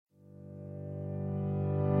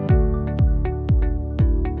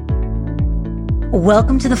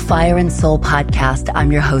Welcome to the Fire and Soul podcast.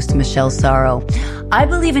 I'm your host, Michelle Sorrow. I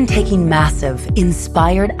believe in taking massive,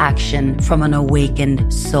 inspired action from an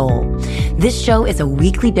awakened soul. This show is a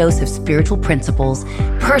weekly dose of spiritual principles,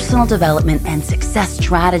 personal development, and success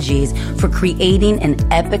strategies for creating an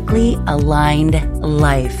epically aligned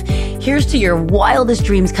life. Here's to your wildest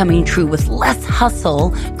dreams coming true with less hustle,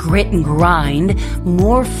 grit and grind,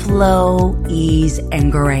 more flow, ease,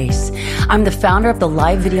 and grace. I'm the founder of the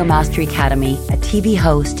Live Video Mastery Academy, a TV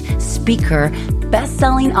host, speaker,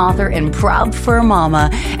 best-selling author, and proud fur mama,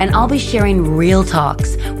 and I'll be sharing real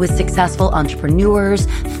talks with successful entrepreneurs,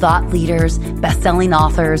 thought leaders, best-selling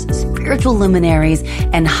authors, spiritual luminaries,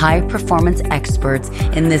 and high-performance experts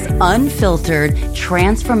in this unfiltered,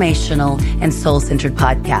 transformational, and soul-centered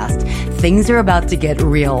podcast. Things are about to get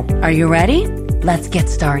real. Are you ready? Let's get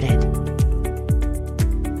started.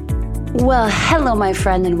 Well, hello, my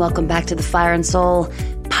friend, and welcome back to the Fire and Soul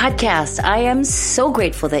podcast. I am so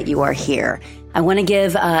grateful that you are here. I want to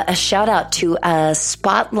give a shout out to a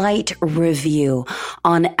spotlight review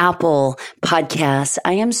on Apple Podcasts.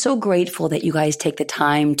 I am so grateful that you guys take the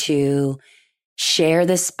time to share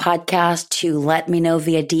this podcast, to let me know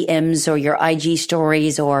via DMs or your IG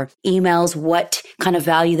stories or emails what kind of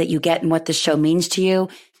value that you get and what the show means to you.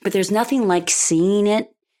 But there's nothing like seeing it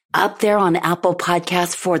up there on Apple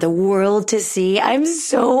Podcasts for the world to see. I'm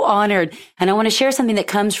so honored. And I want to share something that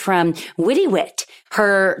comes from Witty Wit.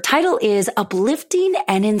 Her title is Uplifting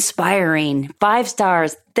and Inspiring. 5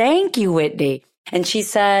 stars. Thank you, Whitney. And she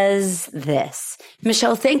says this: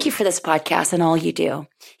 Michelle, thank you for this podcast and all you do.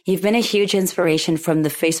 You've been a huge inspiration from the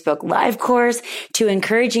Facebook Live course to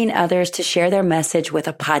encouraging others to share their message with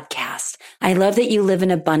a podcast. I love that you live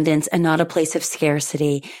in abundance and not a place of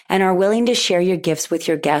scarcity and are willing to share your gifts with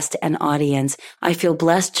your guest and audience. I feel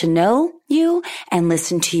blessed to know you and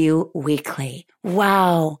listen to you weekly.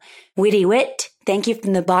 Wow. Witty Wit. Thank you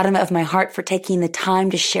from the bottom of my heart for taking the time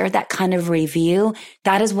to share that kind of review.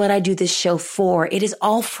 That is what I do this show for. It is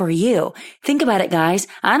all for you. Think about it, guys.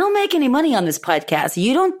 I don't make any money on this podcast.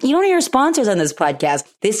 You don't hear sponsors on this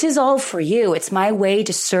podcast. This is all for you. It's my way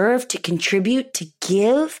to serve, to contribute, to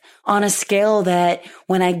give on a scale that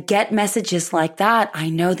when I get messages like that, I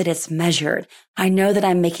know that it's measured. I know that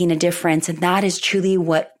I'm making a difference. And that is truly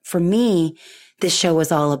what, for me, this show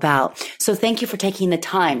is all about. So thank you for taking the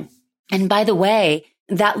time. And by the way,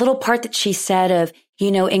 that little part that she said of,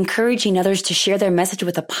 encouraging others to share their message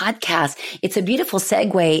with a podcast, it's a beautiful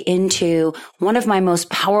segue into one of my most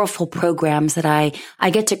powerful programs that I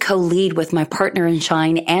get to co-lead with my partner in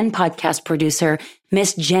shine and podcast producer,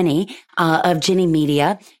 Miss Jenny, of Jenny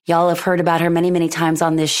Media. Y'all have heard about her many, many times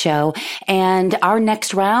on this show. And our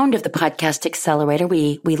next round of the Podcast Accelerator,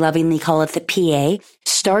 we lovingly call it the PA,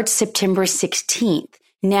 starts September 16th.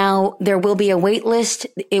 Now, there will be a wait list.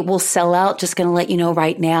 It will sell out. Just going to let you know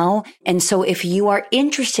right now. And so if you are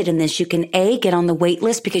interested in this, you can get on the wait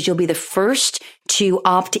list because you'll be the first to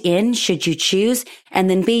opt in should you choose. And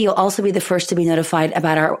then B, you'll also be the first to be notified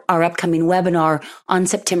about our upcoming webinar on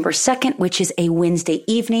September 2nd, which is a Wednesday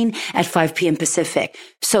evening at 5 p.m. Pacific.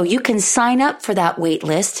 So you can sign up for that wait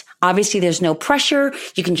list. Obviously, there's no pressure.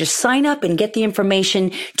 You can just sign up and get the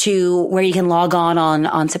information to where you can log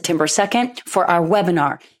on September 2nd for our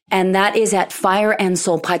webinar. And that is at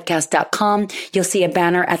fireandsoulpodcast.com. You'll see a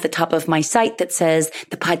banner at the top of my site that says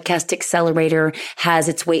the Podcast Accelerator has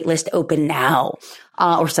its waitlist open now,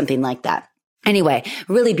 or something like that. Anyway,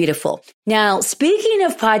 really beautiful. Now, speaking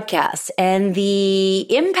of podcasts and the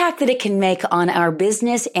impact that it can make on our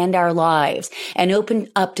business and our lives and open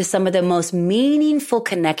up to some of the most meaningful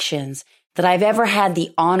connections that I've ever had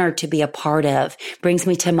the honor to be a part of, brings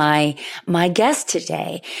me to my guest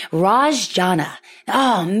today, Raj Jana.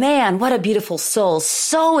 Oh man, what a beautiful soul.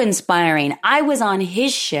 So inspiring. I was on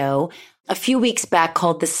his show a few weeks back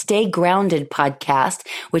called the Stay Grounded podcast,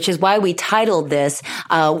 which is why we titled this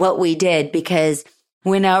what we did, because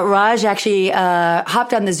when Raj actually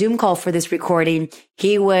hopped on the Zoom call for this recording,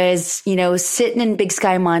 he was, sitting in Big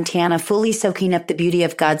Sky, Montana, fully soaking up the beauty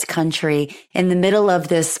of God's country in the middle of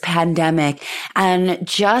this pandemic and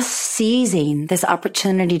just seizing this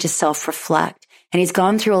opportunity to self-reflect. And he's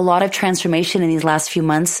gone through a lot of transformation in these last few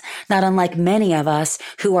months, not unlike many of us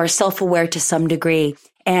who are self-aware to some degree.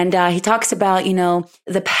 And he talks about,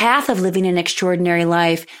 the path of living an extraordinary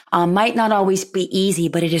life might not always be easy,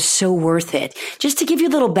 but it is so worth it. Just to give you a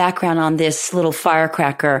little background on this little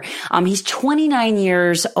firecracker, he's 29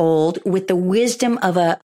 years old with the wisdom of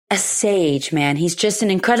a sage, man. He's just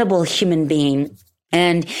an incredible human being.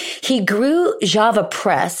 And he grew Java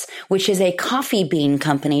Press, which is a coffee bean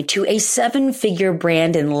company, to a 7-figure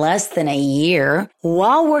brand in less than a year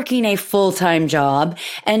while working a full-time job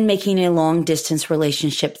and making a long-distance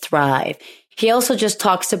relationship thrive. He also just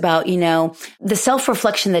talks about, the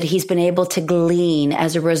self-reflection that he's been able to glean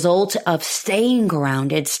as a result of staying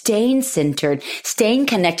grounded, staying centered, staying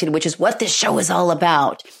connected, which is what this show is all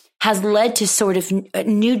about, has led to sort of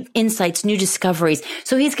new insights, new discoveries.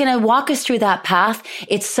 So he's going to walk us through that path.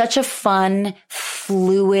 It's such a fun,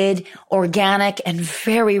 fluid, organic, and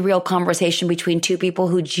very real conversation between two people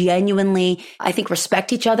who genuinely, I think,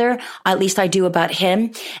 respect each other. At least I do about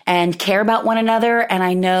him, and care about one another. And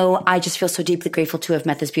I know I just feel so deeply grateful to have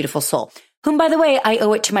met this beautiful soul, whom, by the way, I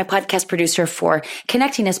owe it to my podcast producer for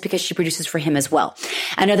connecting us because she produces for him as well.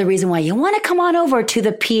 Another reason why you want to come on over to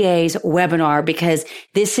the PA's webinar, because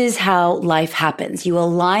this is how life happens. You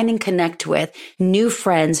align and connect with new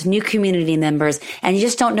friends, new community members, and you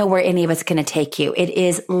just don't know where any of it's going to take you. It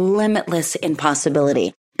is limitless in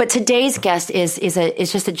possibility. But today's guest is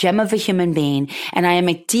just a gem of a human being, and I am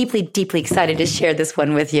deeply, deeply excited to share this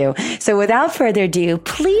one with you. So without further ado,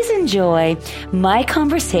 please enjoy my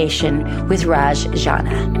conversation with Raj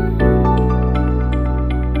Jana.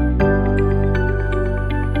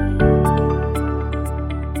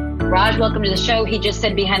 Raj, welcome to the show. He just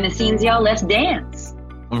said behind the scenes, y'all, let's dance.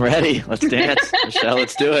 I'm ready. Let's dance. Michelle,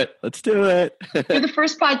 let's do it. Let's do it. You're the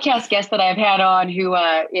first podcast guest that I've had on who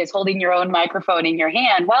is holding your own microphone in your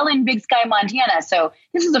hand while in Big Sky, Montana. So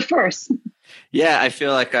this is a first. Yeah, I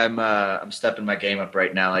feel like I'm stepping my game up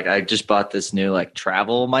right now. Like I just bought this new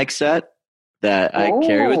travel mic set that I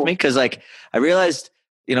carry with me because I realized,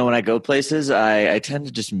 when I go places, I tend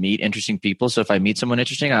to just meet interesting people. So if I meet someone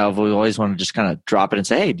interesting, I always want to just kind of drop it and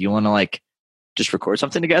say, hey, do you want to just record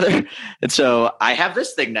something together? And so I have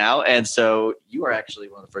this thing now. And so you are actually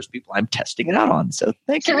one of the first people I'm testing it out on. So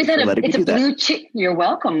thank you for letting me do that. Bluetooth. You're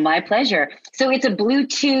welcome. My pleasure. So it's a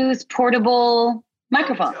Bluetooth portable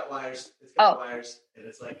microphone. It's got wires. Wires, and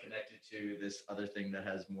it's connected to this other thing that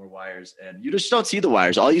has more wires. And you just don't see the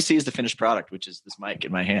wires. All you see is the finished product, which is this mic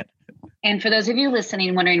in my hand. And for those of you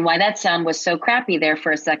listening, wondering why that sound was so crappy there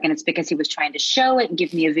for a second, it's because he was trying to show it and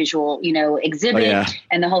give me a visual, exhibit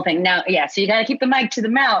and the whole thing. Now, so you got to keep the mic to the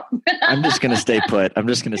mouth. I'm just going to stay put.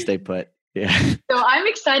 Yeah. So I'm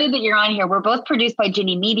excited that you're on here. We're both produced by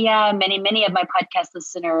Ginny Media. Many of my podcast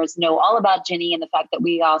listeners know all about Ginny and the fact that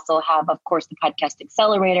we also have, of course, the Podcast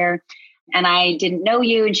Accelerator. And I didn't know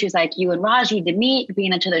you. And she was like, you and Raj need to meet,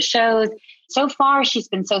 being into the shows. So far, she's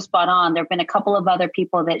been so spot on. There have been a couple of other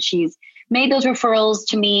people that she's made those referrals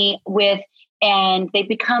to me with, and they've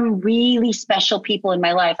become really special people in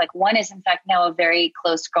my life. One is, in fact, now a very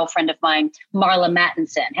close girlfriend of mine, Marla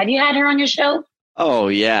Mattinson. Have you had her on your show? Oh,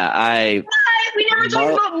 yeah. We never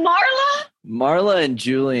talked about Marla? Marla and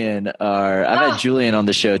Julian I've had Julian on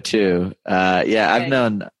the show too. Okay. I've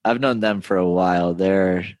known them for a while.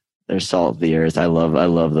 They're salt of the earth. I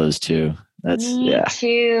love those two. Me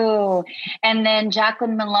too. And then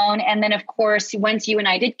Jacqueline Malone. And then, of course, once you and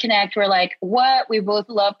I did connect, we're like, what? We both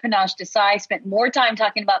love Panache Desai. Spent more time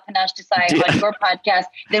talking about Panache Desai on your podcast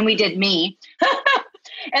than we did me.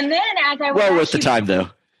 And then as I was worth the time, though.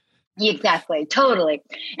 Exactly. Totally.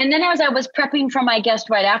 And then as I was prepping for my guest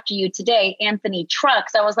right after you today, Anthony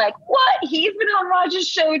Trucks, I was like, what? He's been on Raj's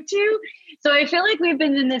show too? So I feel like we've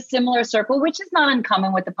been in this similar circle, which is not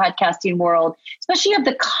uncommon with the podcasting world, especially of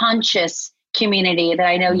the conscious community that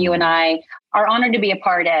I know you and I are honored to be a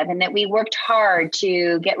part of, and that we worked hard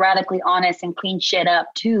to get radically honest and clean shit up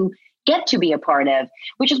to get to be a part of,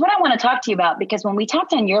 which is what I want to talk to you about. Because when we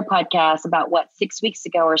talked on your podcast about 6 weeks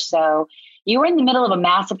ago or so, you were in the middle of a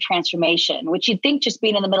massive transformation, which you'd think just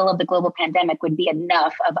being in the middle of the global pandemic would be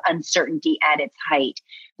enough of uncertainty at its height.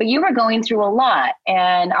 But you were going through a lot.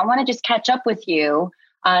 And I want to just catch up with you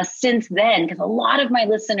since then, because a lot of my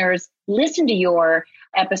listeners listened to your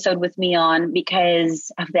episode with me on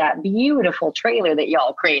because of that beautiful trailer that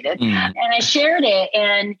y'all created. And I shared it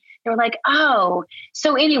and they were like, oh,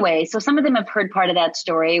 so anyway, so some of them have heard part of that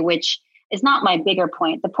story, which is not my bigger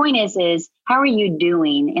point. The point is how are you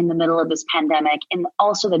doing in the middle of this pandemic and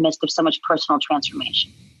also the midst of so much personal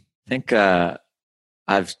transformation? I think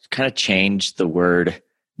I've kind of changed the word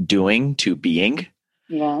doing to being,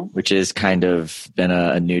 which has kind of been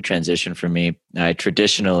a new transition for me. I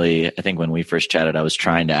think when we first chatted, I was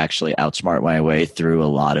trying to actually outsmart my way through a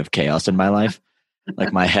lot of chaos in my life.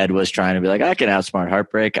 My head was trying to be like, I can outsmart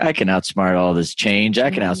heartbreak. I can outsmart all this change.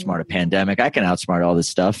 I can outsmart a pandemic. I can outsmart all this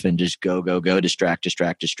stuff and just go,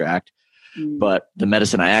 distract. But the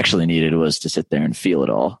medicine I actually needed was to sit there and feel it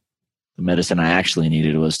all. The medicine I actually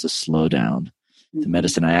needed was to slow down The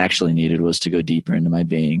medicine I actually needed was to go deeper into my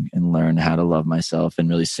being and learn how to love myself and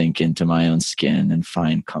really sink into my own skin and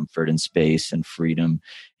find comfort and space and freedom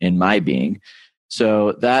in my being.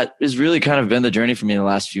 So that has really kind of been the journey for me in the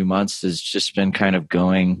last few months. Has just been kind of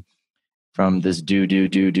going from this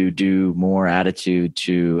do more attitude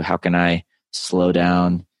to how can I slow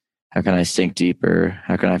down? How can I sink deeper?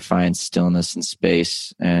 How can I find stillness and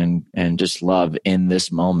space and just love in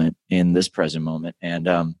this moment, in this present moment? And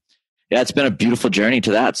yeah, it's been a beautiful journey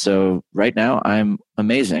to that. So right now I'm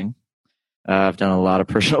amazing. I've done a lot of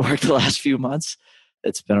personal work the last few months.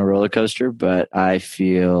 It's been a roller coaster, but I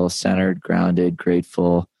feel centered, grounded,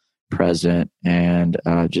 grateful, present, and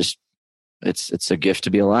just it's a gift to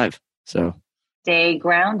be alive. So Stay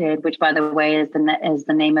Grounded, which, by the way, is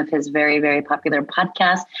the name of his very, very popular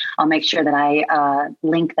podcast. I'll make sure that I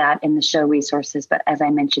link that in the show resources. But as I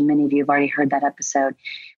mentioned, many of you have already heard that episode.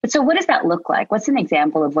 But so what does that look like? What's an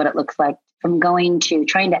example of what it looks like from going to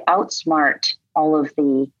trying to outsmart all of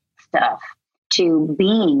the stuff to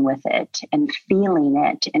being with it and feeling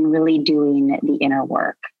it and really doing the inner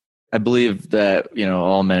work? I believe that,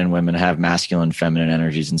 all men and women have masculine and feminine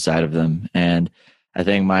energies inside of them. And I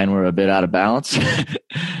think mine were a bit out of balance.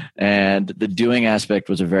 And the doing aspect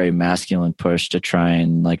was a very masculine push to try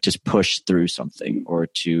and just push through something or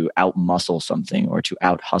to out muscle something or to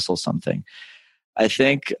out hustle something. I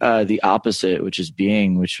think the opposite, which is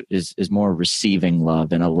being, which is more receiving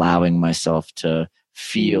love and allowing myself to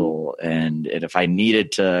feel. And if I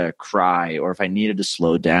needed to cry or if I needed to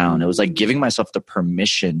slow down, it was like giving myself the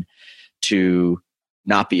permission to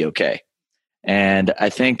not be okay. And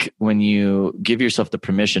I think when you give yourself the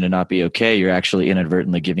permission to not be okay, you're actually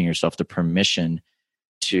inadvertently giving yourself the permission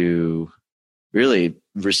to really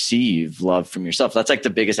receive love from yourself. That's like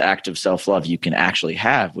the biggest act of self-love you can actually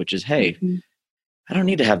have, which is, hey, I don't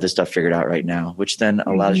need to have this stuff figured out right now, which then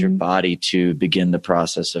allows your body to begin the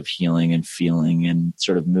process of healing and feeling and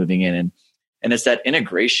sort of moving in. And it's that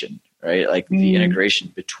integration, right? Like the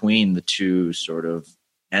integration between the two sort of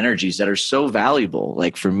energies that are so valuable.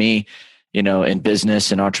 Like for me, in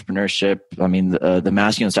business and entrepreneurship, I mean, the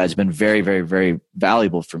masculine side has been very, very, very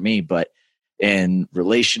valuable for me, but in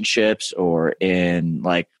relationships or in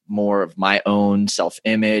more of my own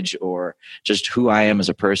self-image or just who I am as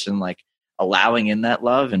a person, allowing in that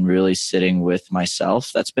love and really sitting with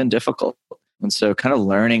myself, that's been difficult. And so kind of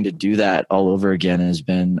learning to do that all over again has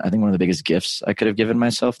been, I think, one of the biggest gifts I could have given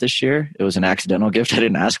myself this year. It was an accidental gift. I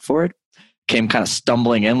didn't ask for it. Came kind of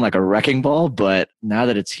stumbling in like a wrecking ball, but now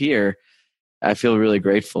that it's here, I feel really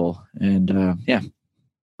grateful. And yeah.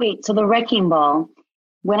 Wait, so the wrecking ball,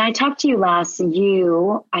 when I talked to you last,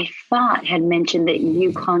 you, I thought, had mentioned that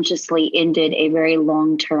you consciously ended a very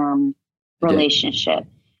long-term relationship.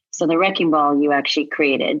 So the wrecking ball you actually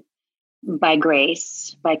created by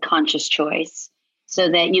grace, by conscious choice,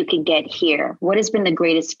 so that you could get here. What has been the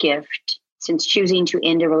greatest gift since choosing to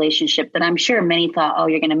end a relationship that I'm sure many thought, oh,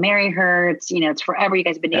 you're going to marry her. It's, it's forever. You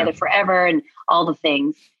guys have been together forever and all the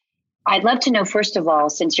things. I'd love to know, first of all,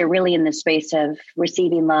 since you're really in the space of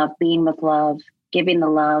receiving love, being with love, giving the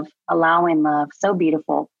love, allowing love, so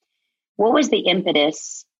beautiful. What was the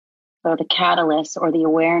impetus or the catalyst or the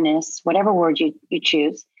awareness, whatever word you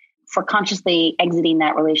choose, for consciously exiting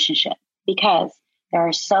that relationship? Because there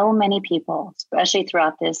are so many people, especially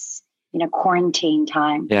throughout this, quarantine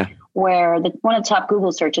time, where one of the top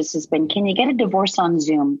Google searches has been, can you get a divorce on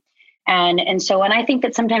Zoom? And I think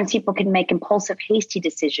that sometimes people can make impulsive, hasty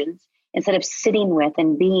decisions instead of sitting with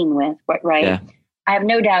and being with, right? Yeah. I have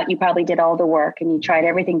no doubt you probably did all the work and you tried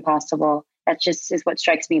everything possible. That just is what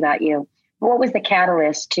strikes me about you. But what was the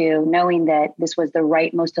catalyst to knowing that this was the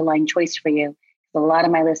right, most aligned choice for you? A lot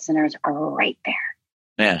of my listeners are right there.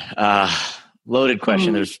 Man, loaded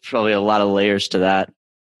question. There's probably a lot of layers to that.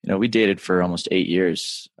 We dated for almost 8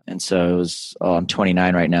 years. And so it was, I'm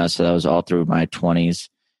 29 right now. So that was all through my 20s,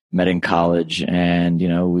 met in college. And,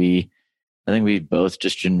 I think we both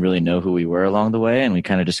just didn't really know who we were along the way. And we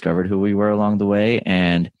kind of discovered who we were along the way.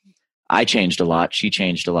 And I changed a lot. She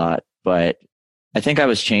changed a lot. But I think I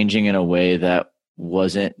was changing in a way that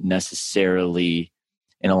wasn't necessarily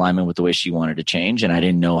in alignment with the way she wanted to change. And I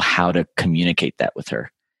didn't know how to communicate that with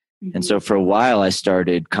her. And so for a while, I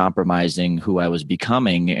started compromising who I was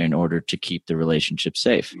becoming in order to keep the relationship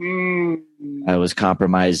safe. I was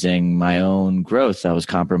compromising my own growth. I was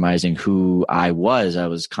compromising who I was. I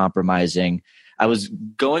was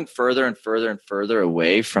going further and further and further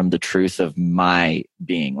away from the truth of my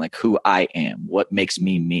being, like who I am, what makes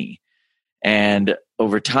me me. And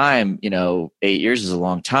over time, 8 years is a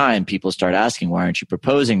long time. People start asking, why aren't you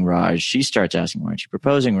proposing, Raj? She starts asking, why aren't you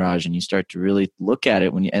proposing, Raj? And you start to really look at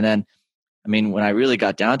it and then I mean, when I really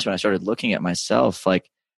got down to it, I started looking at myself, like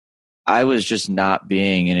I was just not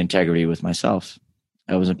being in integrity with myself.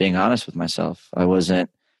 I wasn't being honest with myself. I wasn't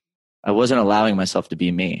allowing myself to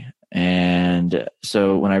be me. And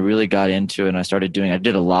so when I really got into it and I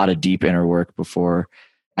did a lot of deep inner work before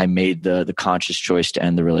I made the conscious choice to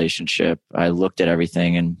end the relationship. I looked at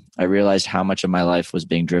everything and I realized how much of my life was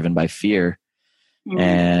being driven by fear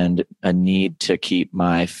and a need to keep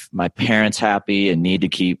my parents happy, a need to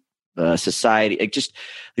keep society.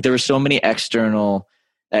 There were so many external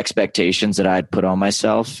expectations that I'd put on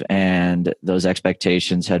myself, and those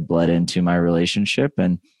expectations had bled into my relationship.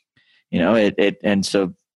 And and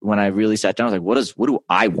so when I really sat down, I was like, what do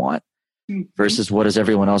I want versus what does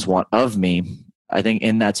everyone else want of me? I think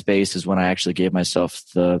in that space is when I actually gave myself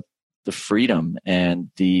the freedom and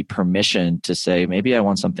the permission to say, maybe I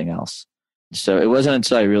want something else. So it wasn't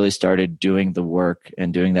until I really started doing the work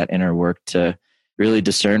and doing that inner work to really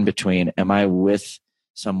discern between, am I with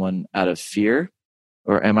someone out of fear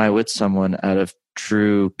or am I with someone out of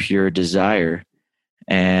true, pure desire?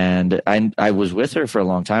 And I was with her for a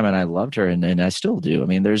long time and I loved her and I still do. I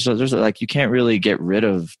mean, there's like, you can't really get rid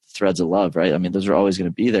of threads of love, right? I mean, those are always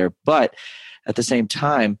going to be there. But at the same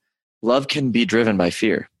time, love can be driven by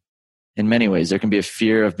fear in many ways. There can be a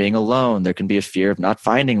fear of being alone. There can be a fear of not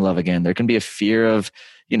finding love again. There can be a fear of,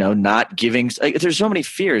 not giving. Like, there's so many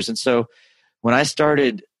fears. And so when I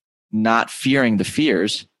started not fearing the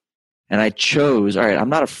fears and I chose, all right, I'm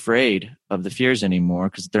not afraid of the fears anymore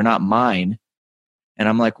because they're not mine. And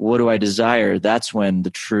I'm like, what do I desire? That's when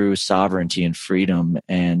the true sovereignty and freedom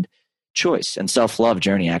and choice and self-love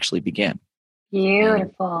journey actually began.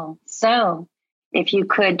 Beautiful. So if you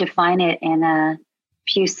could define it in a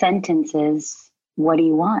few sentences, what do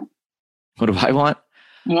you want? What do I want?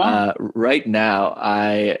 Yeah. Right now,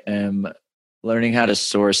 I am learning how to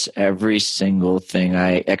source every single thing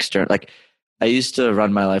I used to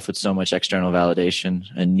run my life with so much external validation,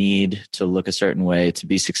 a need to look a certain way, to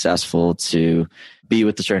be successful, to be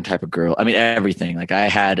with a certain type of girl. I mean, everything. Like I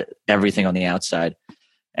had everything on the outside.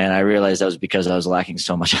 And I realized that was because I was lacking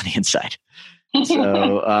so much on the inside. So it's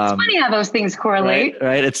funny how those things correlate.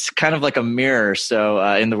 Right. It's kind of like a mirror. So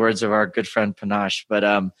in the words of our good friend Panache.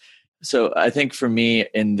 But so I think for me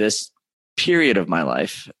in this period of my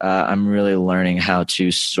life, I'm really learning how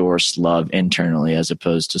to source love internally as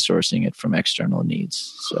opposed to sourcing it from external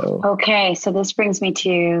needs. So okay, so this brings me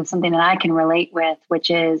to something that I can relate with, which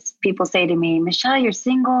is people say to me, Michelle, you're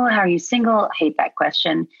single. How are you single? I hate that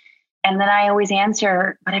question. And then I always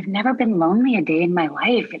answer, but I've never been lonely a day in my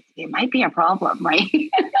life. It might be a problem, right?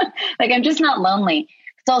 Like I'm just not lonely.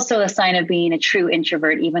 It's also a sign of being a true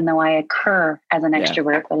introvert, even though I occur as an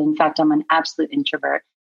extrovert, but in fact, I'm an absolute introvert.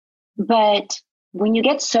 But when you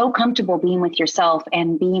get so comfortable being with yourself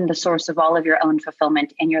and being the source of all of your own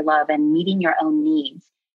fulfillment and your love and meeting your own needs,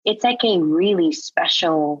 it's like a really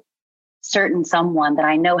special, certain someone that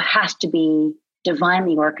I know has to be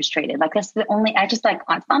divinely orchestrated. Like that's the only, it's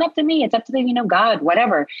not up to me. It's up to the, God,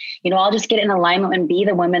 whatever, I'll just get in alignment and be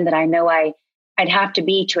the woman that I know I'd have to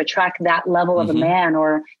be to attract that level of a man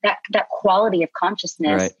or that quality of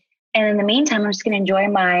consciousness. Right. And in the meantime, I'm just going to enjoy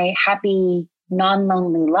my happy,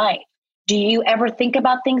 non-lonely life. Do you ever think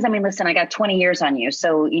about things? I mean, listen, I got 20 years on you.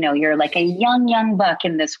 So, you're like a young buck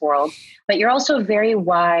in this world, but you're also a very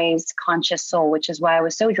wise, conscious soul, which is why I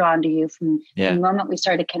was so drawn to you from the moment we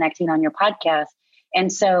started connecting on your podcast.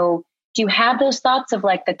 And so do you have those thoughts of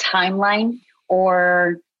like the timeline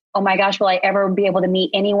or, oh my gosh, will I ever be able to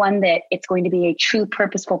meet anyone that it's going to be a true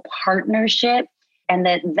purposeful partnership and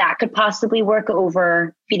that could possibly work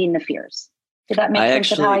over feeding the fears? Did that make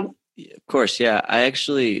sense of how Of course, yeah. I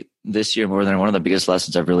actually, this year, more than one of the biggest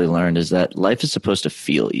lessons I've really learned is that life is supposed to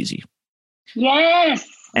feel easy. Yes.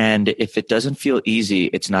 And if it doesn't feel easy,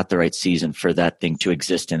 it's not the right season for that thing to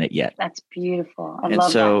exist in it yet. That's beautiful. I love that.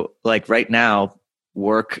 And so, like right now,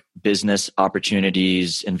 work, business,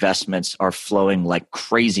 opportunities, investments are flowing like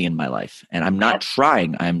crazy in my life. And I'm not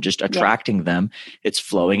trying. I'm just attracting them. It's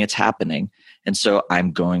flowing. It's happening. And so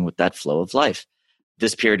I'm going with that flow of life.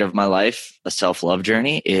 This period of my life, a self-love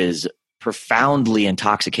journey, is profoundly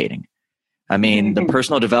intoxicating. I mean, the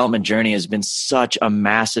personal development journey has been such a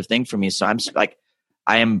massive thing for me. So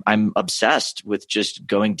I'm obsessed with just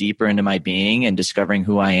going deeper into my being and discovering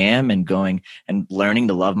who I am and going and learning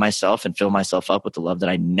to love myself and fill myself up with the love that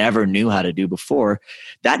I never knew how to do before.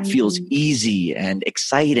 That feels easy and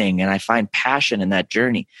exciting. And I find passion in that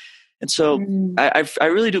journey. And so I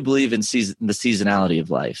really do believe in the seasonality of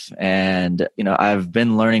life. And, I've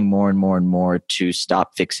been learning more and more and more to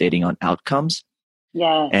stop fixating on outcomes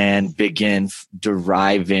and begin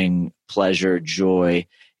deriving pleasure, joy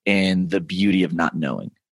in the beauty of not knowing,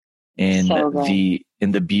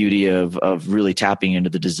 in the beauty of really tapping into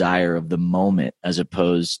the desire of the moment as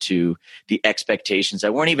opposed to the expectations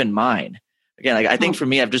that weren't even mine. Again, like I think for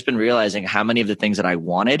me, I've just been realizing how many of the things that I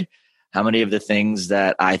wanted, how many of the things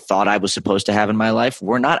that I thought I was supposed to have in my life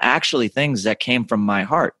were not actually things that came from my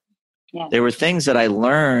heart. Yeah. They were things that I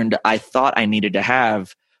learned I thought I needed to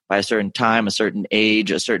have by a certain time, a certain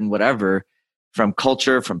age, a certain whatever, from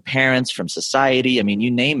culture, from parents, from society. I mean,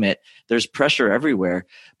 you name it, there's pressure everywhere.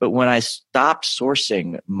 But when I stopped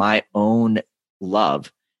sourcing my own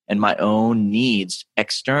love and my own needs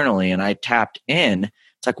externally and I tapped in,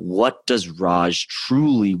 it's like, what does Raj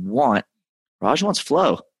truly want? Raj wants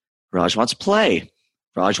flow. Raj wants play.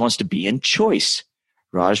 Raj wants to be in choice.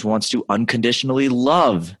 Raj wants to unconditionally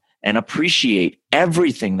love and appreciate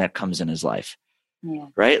everything that comes in his life. Yeah.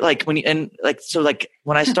 Right? Like when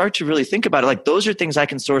I start to really think about it, like those are things I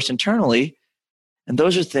can source internally. And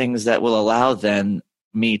those are things that will allow then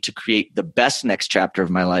me to create the best next chapter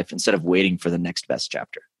of my life instead of waiting for the next best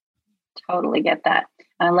chapter. Totally get that.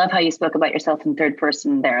 I love how you spoke about yourself in third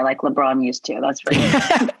person there, like LeBron used to. That's really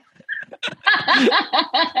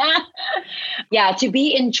yeah, to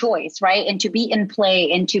be in choice, right? And to be in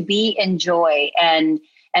play and to be in joy and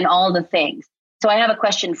all the things. So I have a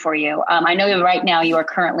question for you. I know that right now you are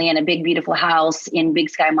currently in a big, beautiful house in Big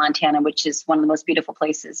Sky, Montana, which is one of the most beautiful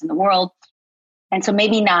places in the world. And so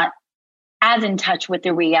maybe not as in touch with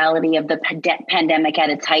the reality of the pandemic at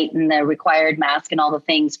its height and the required mask and all the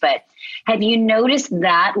things. But have you noticed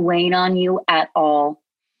that weighing on you at all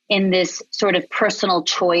in this sort of personal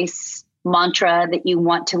choice mantra that you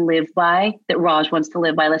want to live by, that Raj wants to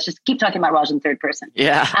live by? Let's just keep talking about Raj in third person.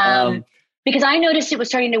 Yeah. Because I noticed it was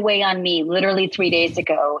starting to weigh on me literally 3 days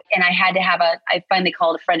ago. And I finally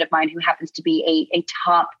called a friend of mine who happens to be a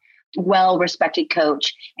top, well-respected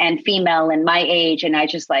coach and female and my age. And I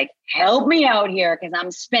just like, help me out here because I'm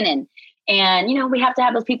spinning. And, we have to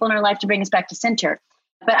have those people in our life to bring us back to center.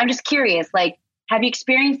 But I'm just curious, like, have you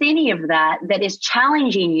experienced any of that is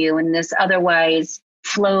challenging you in this otherwise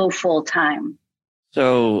flow full time?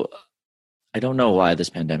 So I don't know why this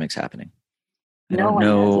pandemic's happening. I don't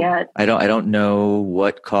know. I don't know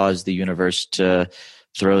what caused the universe to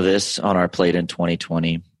throw this on our plate in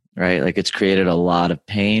 2020, right? Like it's created a lot of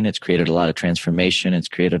pain. It's created a lot of transformation. It's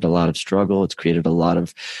created a lot of struggle. It's created a lot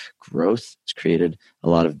of growth. It's created a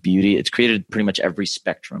lot of beauty. It's created pretty much every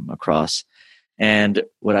spectrum across. And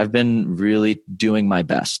what I've been really doing my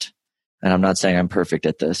best, and I'm not saying I'm perfect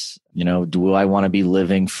at this, do I want to be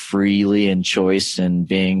living freely in choice and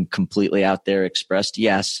being completely out there expressed?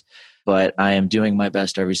 Yes. But I am doing my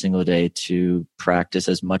best every single day to practice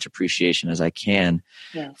as much appreciation as I can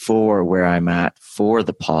for where I'm at, for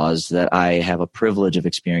the pause that I have a privilege of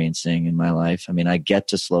experiencing in my life. I mean, I get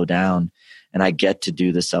to slow down and I get to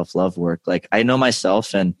do the self-love work. Like I know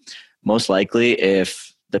myself, and most likely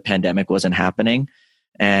if the pandemic wasn't happening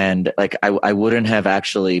and like I wouldn't have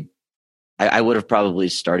actually, I would have probably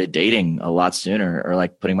started dating a lot sooner or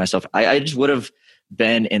like putting myself, I just would have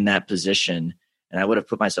been in that position. And I would have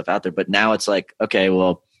put myself out there. But now it's like, okay,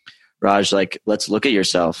 well, Raj, like, let's look at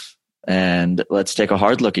yourself and let's take a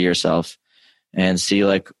hard look at yourself and see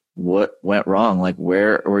like what went wrong. Like,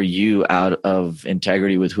 where were you out of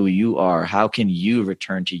integrity with who you are? How can you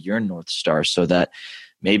return to your North Star so that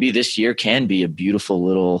maybe this year can be a beautiful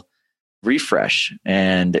little refresh?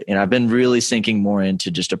 And I've been really sinking more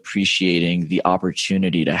into just appreciating the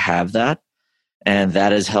opportunity to have that. And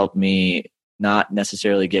that has helped me not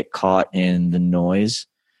necessarily get caught in the noise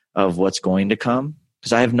of what's going to come.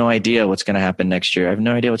 Because I have no idea what's going to happen next year. I have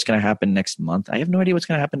no idea what's going to happen next month. I have no idea what's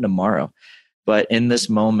going to happen tomorrow. But in this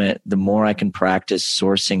moment, the more I can practice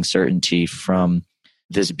sourcing certainty from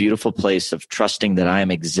this beautiful place of trusting that I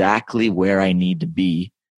am exactly where I need to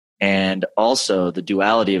be. And also the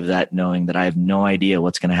duality of that, knowing that I have no idea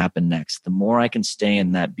what's going to happen next. The more I can stay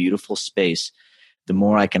in that beautiful space, the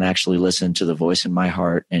more I can actually listen to the voice in my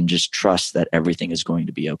heart and just trust that everything is going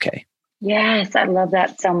to be okay. Yes, I love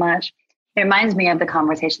that so much. It reminds me of the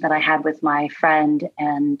conversation that I had with my friend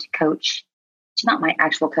and coach. She's not my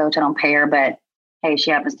actual coach. I don't pay her, but hey,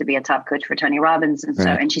 she happens to be a top coach for Tony Robbins. And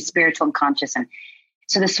and she's spiritual and conscious. And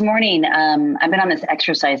so this morning, I've been on this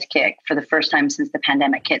exercise kick for the first time since the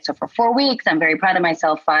pandemic hit. So for 4 weeks, I'm very proud of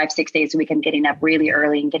myself. 5-6 days a week, I'm getting up really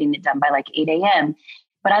early and getting it done by like 8 a.m.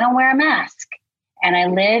 But I don't wear a mask. And I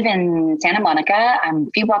live in Santa Monica. I'm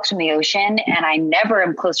a few blocks from the ocean, and I never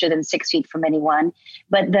am closer than 6 feet from anyone.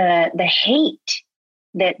 But the hate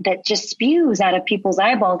that just spews out of people's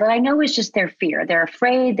eyeballs that I know is just their fear. They're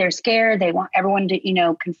afraid, they're scared, they want everyone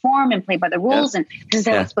to, conform and play by the rules, and this is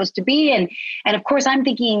how it's supposed to be. And of course I'm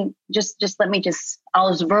thinking,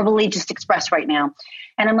 I'll just verbally just express right now.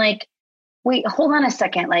 And I'm like, wait, hold on a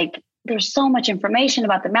second. Like, there's so much information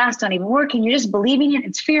about the masks not even working. You're just believing it.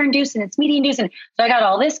 It's fear inducing. It's media inducing. So I got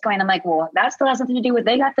all this going. I'm like, well, that still has something to do with,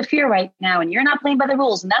 they got the fear right now and you're not playing by the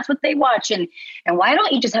rules. And that's what they watch. And why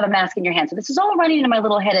don't you just have a mask in your hand? So this is all running into my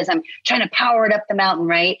little head as I'm trying to power it up the mountain.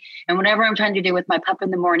 Right. And whatever I'm trying to do with my pup in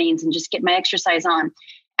the mornings and just get my exercise on.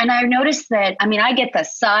 And I noticed that, I mean, I get the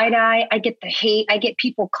side eye, I get the hate, I get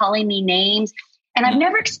people calling me names, and I've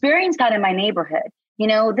never experienced that in my neighborhood. You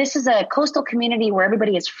know, this is a coastal community where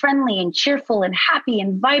everybody is friendly and cheerful and happy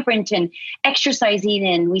and vibrant and exercising,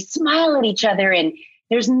 and we smile at each other, and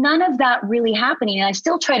there's none of that really happening. And I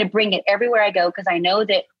still try to bring it everywhere I go because I know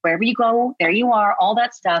that wherever you go, there you are, all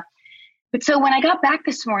that stuff. But so when I got back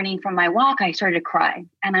this morning from my walk, I started to cry,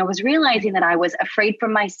 and I was realizing that I was afraid for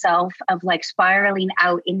myself of like spiraling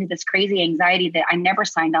out into this crazy anxiety that I never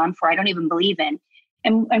signed on for. I don't even believe in.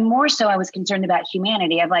 And more so, I was concerned about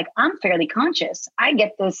humanity. I'm like, I'm fairly conscious. I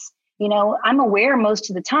get this, you know, I'm aware most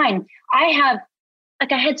of the time. I have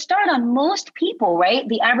like a head start on most people, right?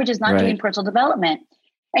 The average is not doing personal development.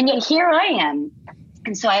 And yet here I am.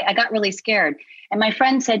 And so I got really scared. And my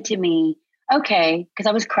friend said to me, okay, because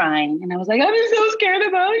I was crying. And I was like, I'm so scared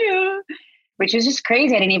about you, which was just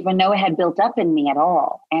crazy. I didn't even know it had built up in me at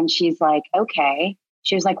all. And she's like, okay.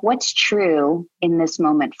 She was like, what's true in this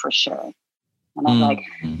moment for sure? And I was like,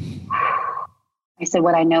 I said,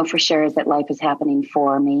 what I know for sure is that life is happening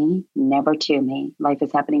for me, never to me. Life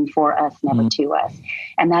is happening for us, never to us.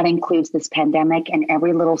 And that includes this pandemic and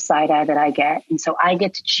every little side eye that I get. And so I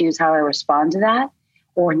get to choose how I respond to that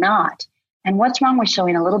or not. And what's wrong with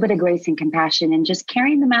showing a little bit of grace and compassion and just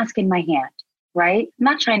carrying the mask in my hand, right? I'm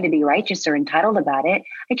not trying to be righteous or entitled about it.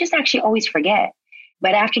 I just actually always forget.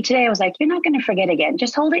 But after today, I was like, you're not going to forget again.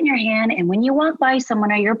 Just hold it in your hand. And when you walk by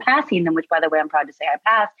someone or you're passing them, which, by the way, I'm proud to say I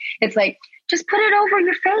pass, it's like, just put it over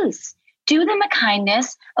your face. Do them a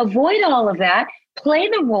kindness. Avoid all of that. Play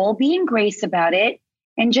the role. Be in grace about it.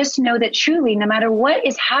 And just know that truly, no matter what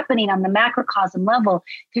is happening on the macrocosm level,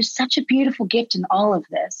 there's such a beautiful gift in all of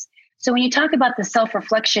this. So when you talk about the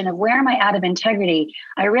self-reflection of where am I out of integrity,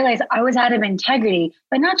 I realized I was out of integrity,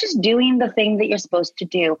 but not just doing the thing that you're supposed to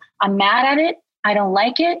do. I'm mad at it. I don't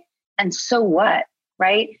like it. And so what,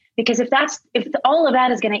 right? Because if all of that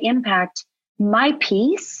is going to impact my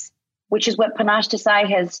peace, which is what Panache Desai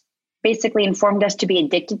has basically informed us to be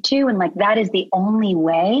addicted to, and like that is the only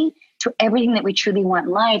way to everything that we truly want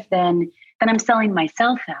in life, then I'm selling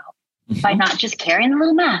myself out by not just carrying the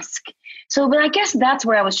little mask. So, but I guess that's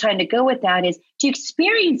where I was trying to go with that is, do you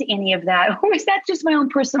experience any of that? Or is that just my own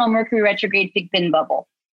personal Mercury retrograde big thin bubble?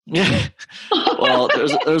 Yeah. Well,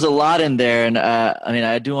 there's a lot in there. And I mean,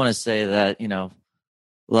 I do want to say that, you know,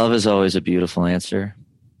 love is always a beautiful answer.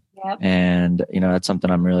 Yep. And, you know, that's something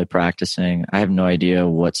I'm really practicing. I have no idea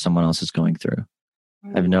what someone else is going through.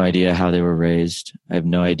 I have no idea how they were raised. I have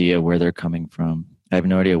no idea where they're coming from. I have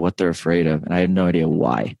no idea what they're afraid of. And I have no idea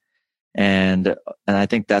why. And I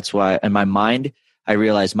think that's why in my mind, I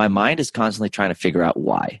realize my mind is constantly trying to figure out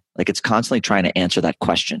why. Like it's constantly trying to answer that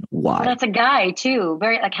question, why? Well, that's a guy too.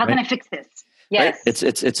 Very like, how can I fix this? Yes.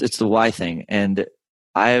 Right? It's the why thing. And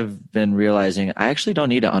I've been realizing I actually don't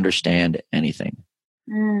need to understand anything.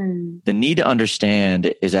 The need to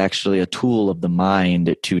understand is actually a tool of the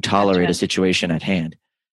mind to tolerate a situation at hand.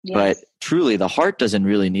 Yes. But truly, the heart doesn't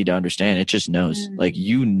really need to understand. It just knows. Like,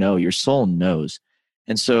 you know, your soul knows.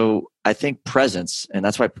 And so I think presence, and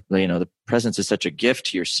that's why, you know, the presence is such a gift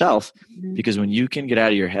to yourself, because when you can get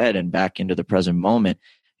out of your head and back into the present moment,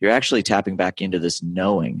 you're actually tapping back into this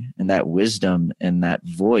knowing and that wisdom and that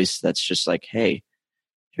voice that's just like, hey,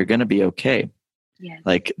 you're going to be okay. Yes.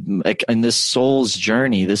 Like in this soul's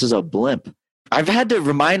journey, this is a blimp. I've had to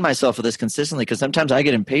remind myself of this consistently because sometimes I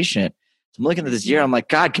get impatient. So I'm looking at this year. I'm like,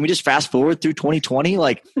 God, can we just fast forward through 2020?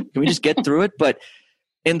 Like, can we just get through it? But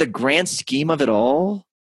in the grand scheme of it all,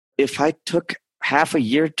 if I took half a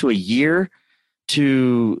year to a year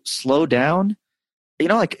to slow down, you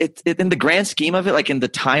know, like it in the grand scheme of it, like in the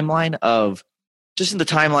timeline of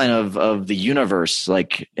the universe,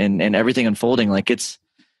 like and everything unfolding, like it's,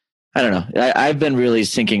 I don't know. I've been really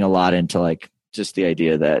sinking a lot into like just the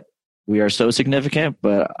idea that we are so significant,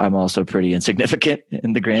 but I'm also pretty insignificant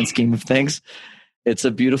in the grand scheme of things. It's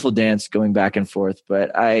a beautiful dance going back and forth,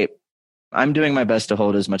 but I'm doing my best to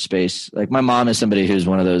hold as much space. Like my mom is somebody who's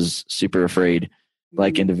one of those super afraid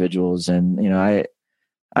like individuals. And, you know,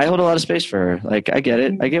 I hold a lot of space for her. Like I get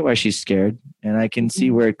it. I get why she's scared and I can see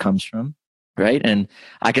where it comes from. Right. And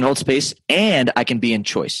I can hold space and I can be in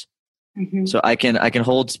choice. So I can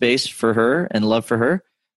hold space for her and love for her,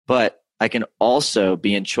 but I can also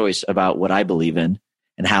be in choice about what I believe in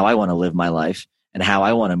and how I want to live my life and how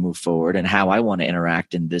I want to move forward and how I want to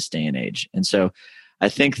interact in this day and age. And so I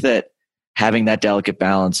think that having that delicate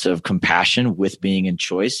balance of compassion with being in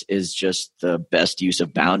choice is just the best use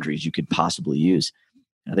of boundaries you could possibly use.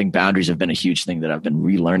 I think boundaries have been a huge thing that I've been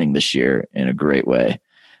relearning this year in a great way.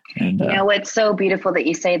 And it's so beautiful that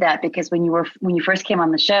you say that, because when you first came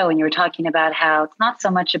on the show and you were talking about how it's not so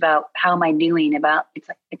much about how am I doing,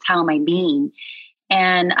 it's how am I being.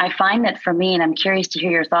 And I find that for me, and I'm curious to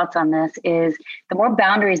hear your thoughts on this, is the more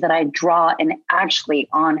boundaries that I draw and actually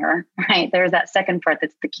honor, right? There's that second part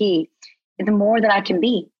that's the key. The more that I can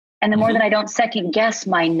be, and the more that I don't second guess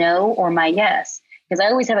my no or my yes, because I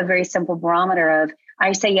always have a very simple barometer of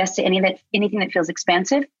I say yes to anything that feels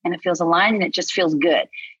expansive and it feels aligned and it just feels good.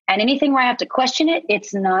 And anything where I have to question it,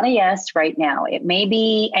 it's not a yes right now. It may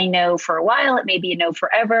be a no for a while. It may be a no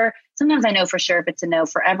forever. Sometimes I know for sure if it's a no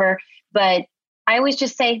forever, but I always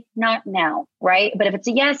just say not now, right? But if it's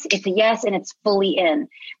a yes and it's fully in.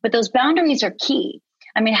 But those boundaries are key.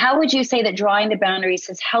 I mean, how would you say that drawing the boundaries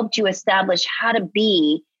has helped you establish how to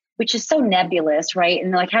be, which is so nebulous, right?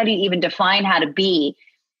 And like, how do you even define how to be?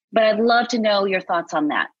 But I'd love to know your thoughts on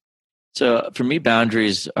that. So for me,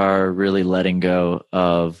 boundaries are really letting go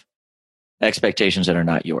of expectations that are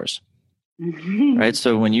not yours. Right?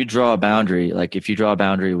 So when you draw a boundary, like if you draw a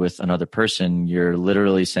boundary with another person, you're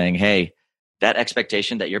literally saying, hey, that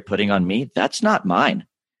expectation that you're putting on me, that's not mine.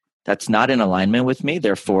 That's not in alignment with me.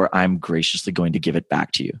 Therefore, I'm graciously going to give it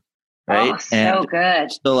back to you. Right. Oh, so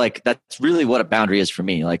good. So like, that's really what a boundary is for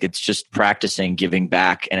me. Like, it's just practicing giving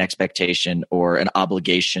back an expectation or an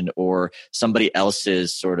obligation or somebody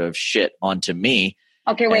else's sort of shit onto me.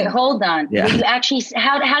 Okay, wait, hold on. Yeah. You actually,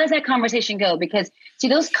 how does that conversation go? Because see,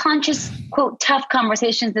 those conscious, quote, tough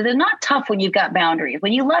conversations, they're not tough when you've got boundaries.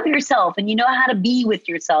 When you love yourself and you know how to be with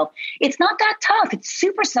yourself, it's not that tough. It's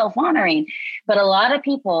super self-honoring. But a lot of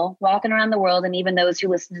people walking around the world, and even those who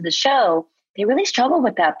listen to the show, they really struggle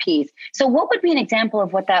with that piece. So what would be an example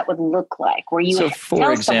of what that would look like? Where you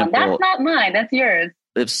tell someone, that's not mine, that's yours.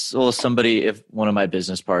 If one of my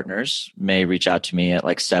business partners may reach out to me at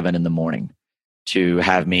like 7 a.m. to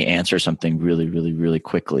have me answer something really, really, really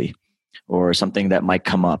quickly, or something that might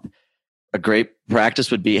come up. A great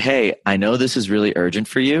practice would be, hey, I know this is really urgent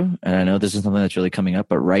for you, and I know this is something that's really coming up,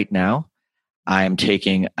 but right now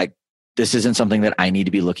this isn't something that I need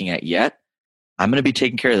to be looking at yet. I'm going to be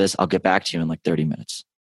taking care of this. I'll get back to you in like 30 minutes.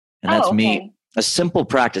 And that's me. A simple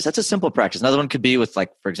practice. That's a simple practice. Another one could be with, like,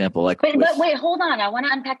 for example, like. But wait, hold on. I want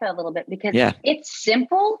to unpack that a little bit, because it's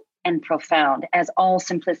simple and profound, as all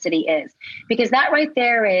simplicity is. Because that right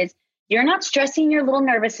there is, you're not stressing your little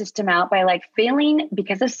nervous system out by like failing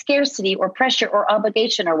because of scarcity or pressure or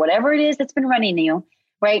obligation or whatever it is that's been running you,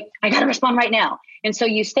 right? I got to respond right now. And so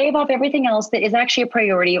you stave off everything else that is actually a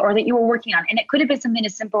priority or that you were working on. And it could have been something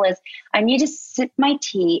as simple as, I need to sip my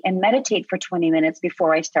tea and meditate for 20 minutes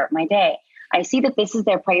before I start my day. I see that this is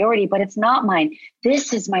their priority, but it's not mine.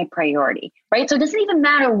 This is my priority, right? So it doesn't even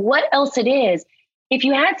matter what else it is. If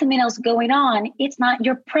you had something else going on, it's not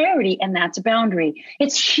your priority, and that's a boundary.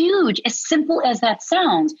 It's huge, as simple as that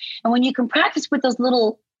sounds. And when you can practice with those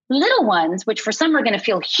little ones, which for some are going to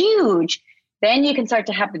feel huge, then you can start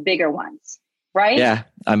to have the bigger ones. Right? Yeah.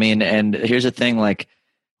 I mean, and here's the thing, like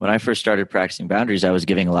when I first started practicing boundaries, I was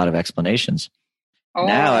giving a lot of explanations.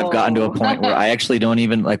 Now I've gotten to a point where I actually don't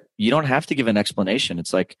even you don't have to give an explanation.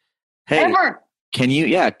 It's like, hey, can you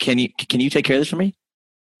take care of this for me?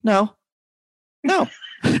 No. I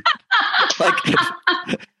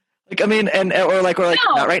mean, or no.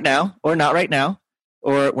 Not right now, or not right now,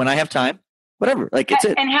 or when I have time, whatever. Like, it's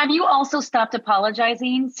it. And have you also stopped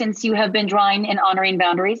apologizing since you have been drawing and honoring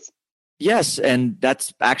boundaries? Yes. And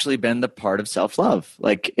that's actually been the part of self-love.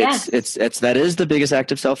 Like that is the biggest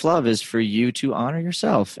act of self-love, is for you to honor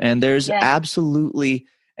yourself. And there's absolutely,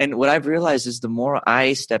 and what I've realized is the more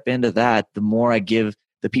I step into that, the more I give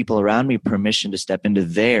the people around me permission to step into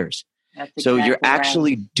theirs. So you're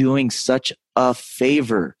actually doing such a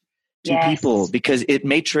favor to people, because it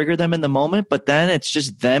may trigger them in the moment, but then it's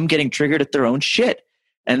just them getting triggered at their own shit.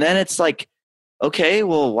 And then it's like, okay,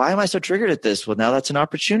 well, why am I so triggered at this? Well, now that's an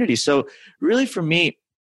opportunity. So really for me,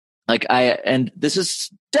 and this is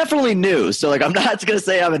definitely new. So I'm not going to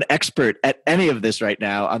say I'm an expert at any of this right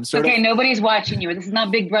now. I'm nobody's watching you. This is not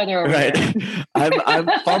Big Brother over here. I'm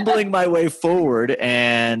fumbling my way forward,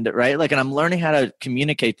 and and I'm learning how to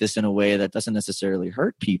communicate this in a way that doesn't necessarily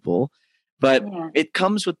hurt people, but it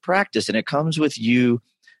comes with practice, and it comes with you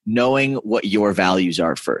knowing what your values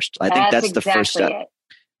are first. I think that's the first step.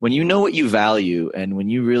 When you know what you value, and when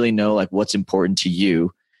you really know what's important to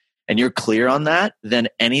you, and you're clear on that, then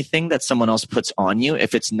anything that someone else puts on you,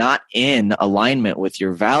 if it's not in alignment with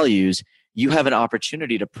your values, you have an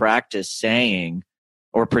opportunity to practice saying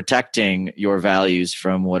or protecting your values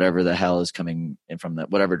from whatever the hell is coming in from that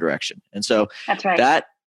whatever direction. And so that's right. That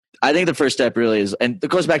I think the first step really is, and it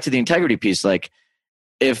goes back to the integrity piece. Like,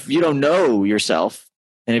 if you don't know yourself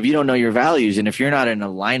and if you don't know your values and if you're not in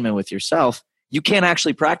alignment with yourself, you can't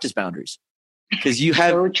actually practice boundaries because you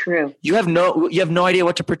have so true. You have no idea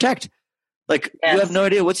what to protect. Like, you have no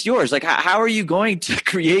idea what's yours. Like, how are you going to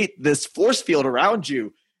create this force field around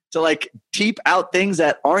you to like keep out things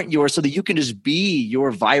that aren't yours so that you can just be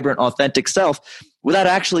your vibrant, authentic self without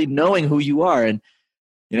actually knowing who you are? And,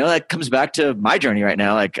 you know, that comes back to my journey right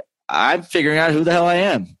now. Like, I'm figuring out who the hell I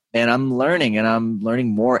am, and I'm learning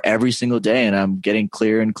more every single day. And I'm getting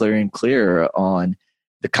clearer and clearer and clearer on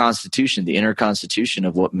the constitution, the inner constitution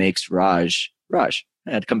of what makes Raj. I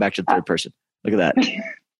had to come back to the third person. Look at that.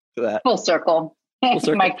 Look at that. Full circle.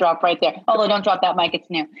 Mic drop right there. Although don't drop that mic, it's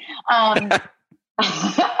new.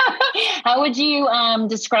 How would you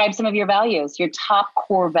describe some of your values, your top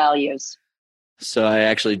core values? So I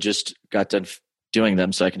actually just got done doing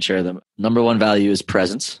them so I can share them. Number one value is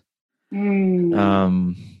presence.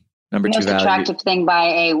 Number two most attractive thing by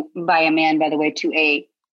a man, by the way, to a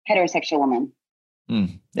heterosexual woman.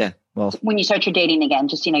 Yeah. Well, when you start your dating again,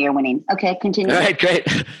 just, you know, you're winning. Okay, continue. All right, great.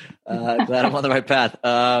 Glad I'm on the right path.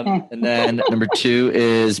 And then number two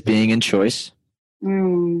is being in choice.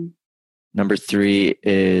 Number three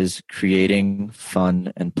is creating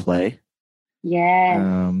fun and play.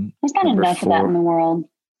 Yeah. There's not enough of that in the world.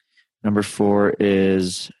 Number four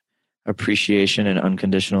is appreciation and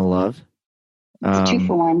unconditional love. It's a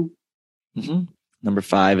 2-for-1. Mm-hmm. Number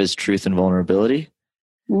five is truth and vulnerability.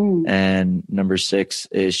 And number six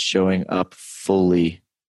is showing up fully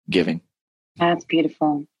giving. That's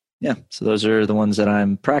beautiful. Yeah. So those are the ones that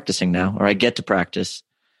I'm practicing now, or I get to practice.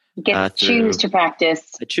 You get to choose to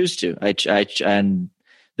practice. I choose to. And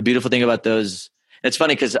the beautiful thing about those, it's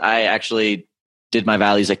funny because I actually did my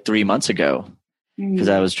values like 3 months ago because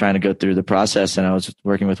I was trying to go through the process, and I was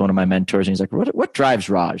working with one of my mentors, and he's like, what drives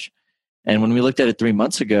Raj? And when we looked at it 3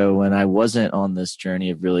 months ago, when I wasn't on this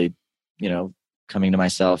journey of really, you know, coming to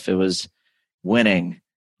myself, it was winning,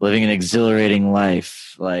 living an exhilarating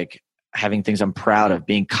life, like having things I'm proud of,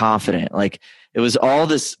 being confident. Like, it was all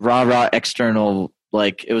this rah external,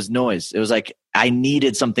 like it was noise. It was like I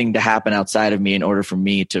needed something to happen outside of me in order for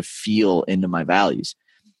me to feel into my values.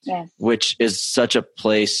 Yes. Which is such a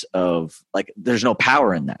place of like, there's no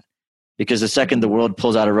power in that. Because the second the world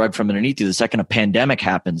pulls out a rug from underneath you, the second a pandemic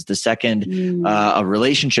happens, the second a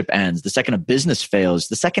relationship ends, the second a business fails,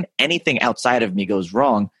 the second anything outside of me goes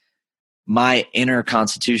wrong, my inner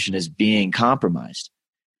constitution is being compromised.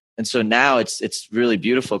 And so now it's really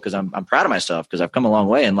beautiful because I'm proud of myself because I've come a long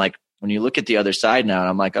way. And like, when you look at the other side now,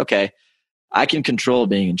 I'm like, okay, I can control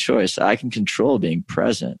being in choice. I can control being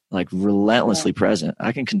present, like relentlessly present.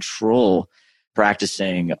 I can control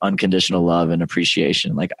practicing unconditional love and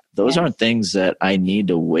appreciation. Like, those aren't things that I need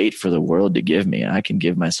to wait for the world to give me. I can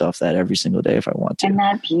give myself that every single day if I want to. And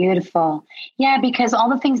that's beautiful. Yeah, because all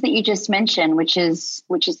the things that you just mentioned, which is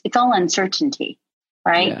it's all uncertainty,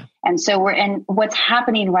 right? Yeah. And so what's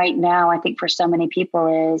happening right now, I think for so many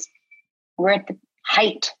people is we're at the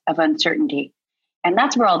height of uncertainty. And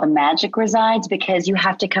that's where all the magic resides, because you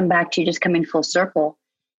have to come back to just coming full circle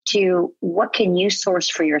to what can you source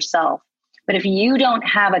for yourself. But if you don't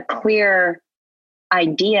have a clear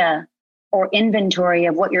idea or inventory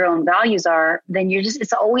of what your own values are, then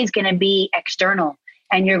it's always going to be external,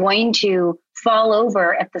 and you're going to fall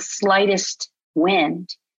over at the slightest wind,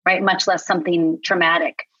 right? Much less something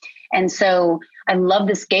traumatic. And so I love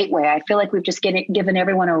this gateway. I feel like we've just given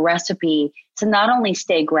everyone a recipe to not only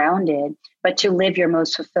stay grounded, but to live your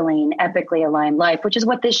most fulfilling, epically aligned life, which is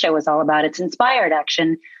what this show is all about. It's inspired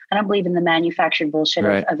action. I don't believe in the manufactured bullshit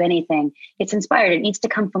of anything. It's inspired. It needs to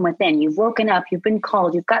come from within. You've woken up, you've been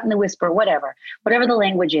called, you've gotten the whisper, whatever the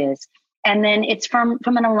language is. And then it's from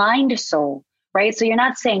an aligned soul, right? So you're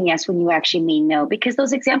not saying yes when you actually mean no, because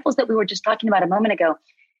those examples that we were just talking about a moment ago,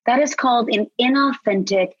 that is called an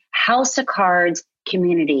inauthentic house of cards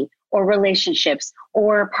community or relationships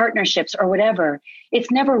or partnerships or whatever.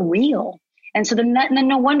 It's never real. And so then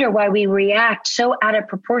no wonder why we react so out of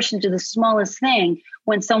proportion to the smallest thing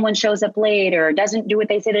when someone shows up late or doesn't do what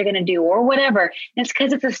they say they're going to do or whatever. And it's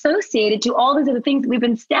because it's associated to all these other things that we've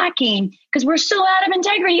been stacking because we're so out of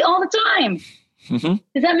integrity all the time. Mm-hmm.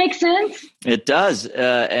 Does that make sense? It does.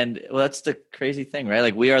 And well, that's the crazy thing, right?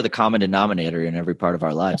 Like, we are the common denominator in every part of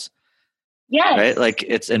our lives. Yes. Right? Like,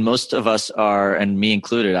 and most of us are, and me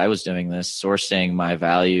included, I was doing this, sourcing my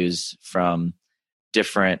values from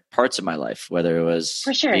different parts of my life, whether it was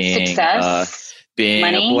for sure being, success, being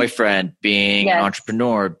money, a boyfriend, being an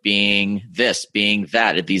entrepreneur, being this, being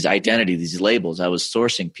that, these identities, these labels. I was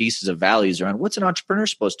sourcing pieces of values around what's an entrepreneur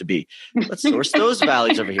supposed to be. Let's source those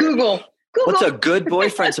values over here. Google. What's a good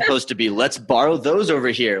boyfriend supposed to be? Let's borrow those over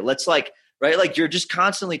here. Let's right? Like you're just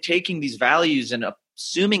constantly taking these values and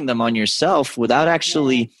assuming them on yourself without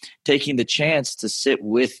actually taking the chance to sit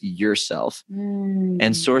with yourself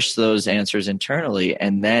and source those answers internally,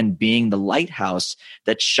 and then being the lighthouse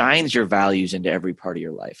that shines your values into every part of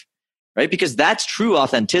your life, right? Because that's true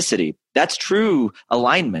authenticity. That's true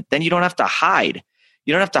alignment. Then you don't have to hide.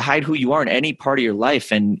 You don't have to hide who you are in any part of your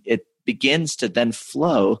life, and it begins to then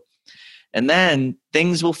flow. And then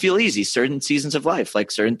things will feel easy. Certain seasons of life,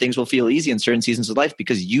 like certain things will feel easy in certain seasons of life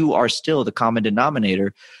because you are still the common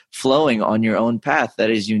denominator flowing on your own path that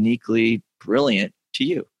is uniquely brilliant to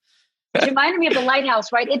you. It reminded me of the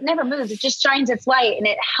lighthouse, right? It never moves. It just shines its light and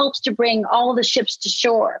it helps to bring all the ships to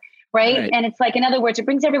shore. Right? And it's like, in other words, it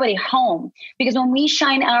brings everybody home, because when we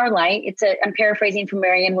shine our light, I'm paraphrasing from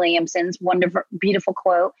Marianne Williamson's wonderful, beautiful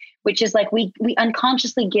quote, which is like, we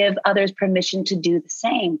unconsciously give others permission to do the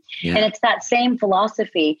same. Yeah. And it's that same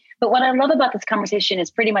philosophy. But what I love about this conversation is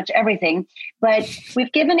pretty much everything, but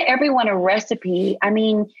we've given everyone a recipe. I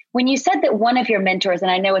mean, when you said that one of your mentors,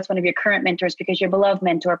 and I know it's one of your current mentors because your beloved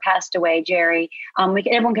mentor passed away, Jerry,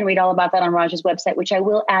 everyone can read all about that on Raj's website, which I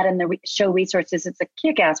will add in the show resources. It's a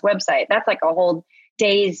kick-ass website. That's like a whole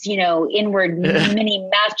day's, inward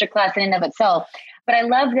mini masterclass in and of itself. But I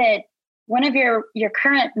love that one of your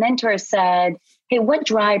current mentors said, hey, what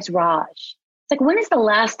drives Raj? It's like, when is the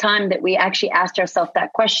last time that we actually asked ourselves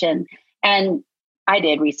that question? And I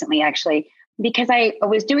did recently, actually, because I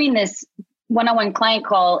was doing this one-on-one client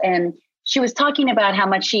call, and she was talking about how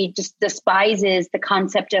much she just despises the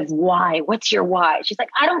concept of why. What's your why? She's like,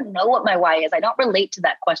 I don't know what my why is. I don't relate to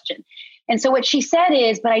that question. And so what she said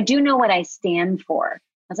is, but I do know what I stand for. I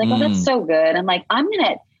was like, oh, that's so good. I'm like, I'm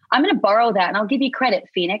going to borrow that, and I'll give you credit,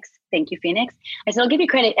 Phoenix. Thank you, Phoenix. I said, I'll give you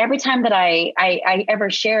credit every time that I ever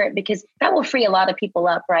share it, because that will free a lot of people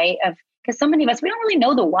up, right? Because so many of us, we don't really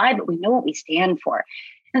know the why, but we know what we stand for.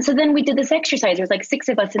 And so then we did this exercise. There was like 6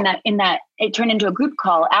 of us in that, it turned into a group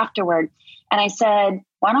call afterward. And I said,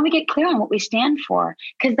 why don't we get clear on what we stand for?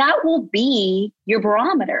 Because that will be your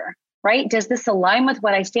barometer, right? Does this align with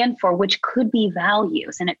what I stand for, which could be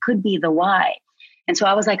values, and it could be the why. And so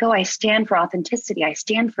I was like, oh, I stand for authenticity. I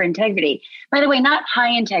stand for integrity. By the way, not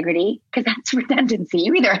high integrity, because that's redundancy.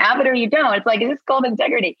 You either have it or you don't. It's like, it's called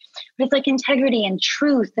integrity. But it's like integrity and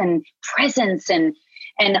truth and presence and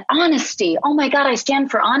honesty. Oh my God, I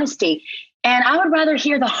stand for honesty. And I would rather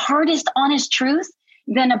hear the hardest, honest truth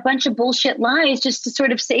than a bunch of bullshit lies just to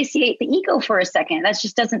sort of satiate the ego for a second. That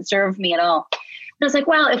just doesn't serve me at all. And I was like,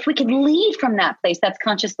 wow, if we could lead from that place, that's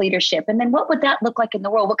conscious leadership. And then what would that look like in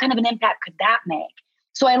the world? What kind of an impact could that make?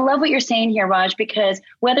 So I love what you're saying here, Raj, because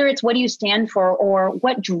whether it's what do you stand for or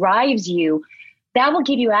what drives you, that will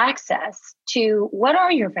give you access to what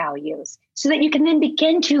are your values, so that you can then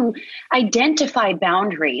begin to identify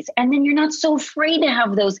boundaries. And then you're not so afraid to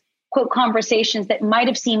have those quote conversations that might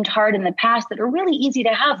have seemed hard in the past that are really easy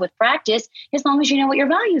to have with practice, as long as you know what your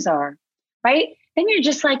values are, right? Then you're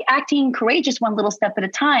just like acting courageous one little step at a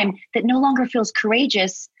time that no longer feels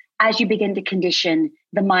courageous as you begin to condition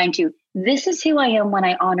the mind to, this is who I am when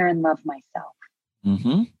I honor and love myself.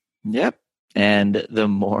 Mm-hmm. Yep. And the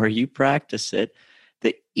more you practice it,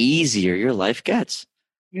 the easier your life gets.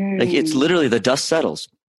 Like, it's literally the dust settles.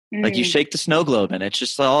 Like, you shake the snow globe and it's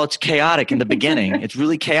just it's chaotic in the beginning. It's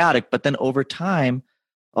really chaotic. But then over time,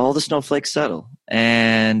 all the snowflakes settle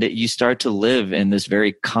and you start to live in this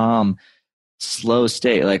very calm, slow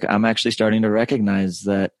state. Like, I'm actually starting to recognize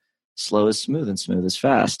that slow is smooth and smooth is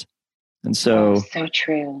fast. And so, so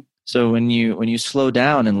true. So when you slow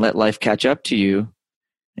down and let life catch up to you,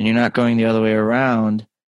 and you're not going the other way around,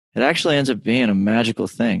 it actually ends up being a magical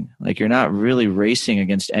thing. Like, you're not really racing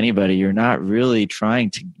against anybody. You're not really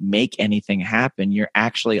trying to make anything happen. You're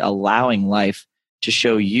actually allowing life to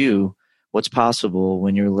show you what's possible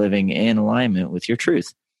when you're living in alignment with your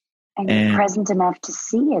truth. And you're present enough to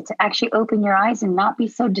see it, to actually open your eyes and not be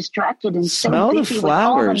so distracted and smell so the busy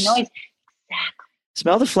flowers. With all the noise. Exactly.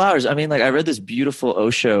 Smell the flowers. I mean, like, I read this beautiful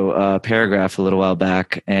Osho paragraph a little while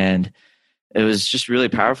back, and it was just really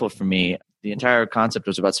powerful for me. The entire concept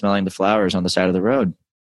was about smelling the flowers on the side of the road.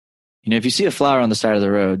 If you see a flower on the side of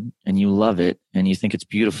the road and you love it and you think it's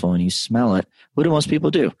beautiful and you smell it, what do most people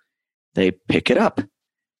do? They pick it up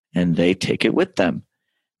and they take it with them.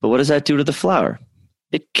 But what does that do to the flower?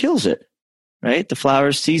 It kills it, right? The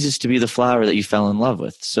flower ceases to be the flower that you fell in love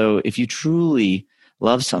with. So if you truly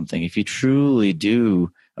love something, if you truly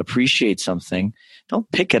do appreciate something,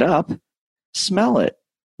 don't pick it up. smell it,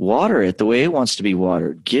 water it the way it wants to be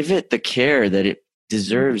watered, give it the care that it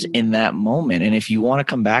deserves in that moment. And if you want to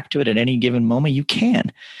come back to it at any given moment, you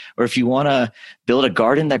can. Or if you want to build a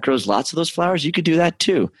garden that grows lots of those flowers, you could do that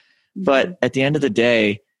too. But at the end of the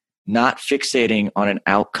day, not fixating on an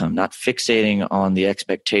outcome, not fixating on the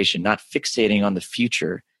expectation, not fixating on the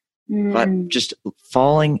future, but just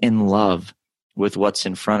falling in love with what's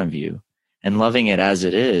in front of you and loving it as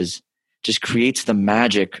it is just creates the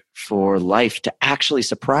magic for life to actually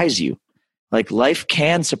surprise you. Like life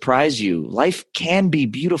can surprise you. Life can be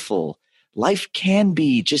beautiful. Life can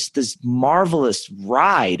be just this marvelous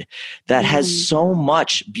ride that has so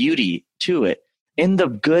much beauty to it in the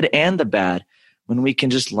good and the bad, when we can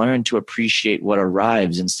just learn to appreciate what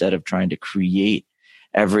arrives instead of trying to create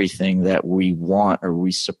everything that we want or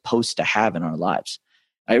we're supposed to have in our lives.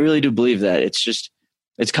 I really do believe that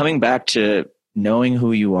it's coming back to knowing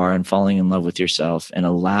who you are and falling in love with yourself and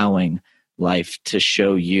allowing life to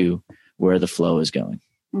show you where the flow is going.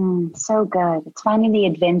 So good. It's finding the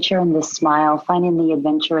adventure in the smile, finding the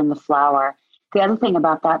adventure in the flower. The other thing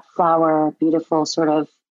about that flower, beautiful sort of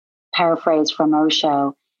paraphrase from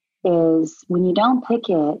Osho, is when you don't pick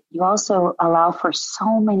it, you also allow for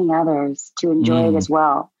so many others to enjoy it as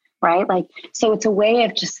well, right? Like, so it's a way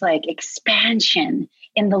of just like expansion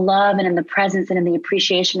in the love and in the presence and in the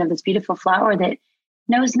appreciation of this beautiful flower that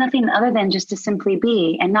knows nothing other than just to simply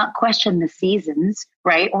be and not question the seasons,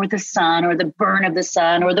 right? Or the sun or the burn of the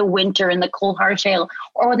sun or the winter and the cold hard shell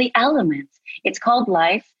or the elements. It's called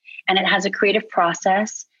life, and it has a creative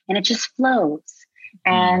process, and it just flows.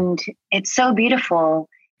 And it's so beautiful.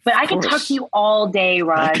 But I could talk to you all day,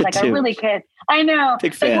 Raj. I really could. I know.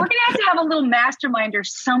 Big fan. Like, we're going to have a little mastermind or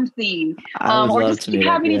something. Or just keep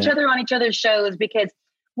having each other on each other's shows, because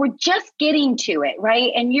we're just getting to it,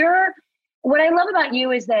 right? And what I love about you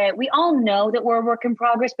is that we all know that we're a work in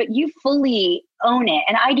progress, but you fully own it.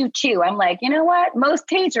 And I do too. I'm like, you know what? Most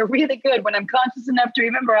days are really good when I'm conscious enough to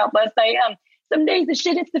remember how blessed I am. Some days the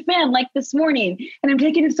shit hits the fan, like this morning, and I'm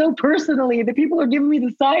taking it so personally. The people are giving me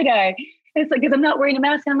the side eye. And it's like, because I'm not wearing a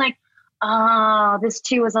mask, and I'm like, this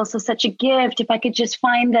too is also such a gift. If I could just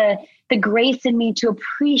find the grace in me to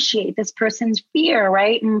appreciate this person's fear,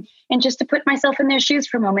 right? And just to put myself in their shoes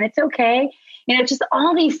for a moment. It's okay. You know, just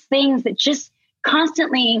all these things that just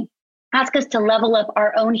constantly ask us to level up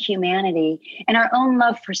our own humanity and our own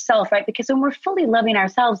love for self, right? Because when we're fully loving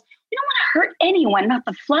ourselves, we don't want to hurt anyone, not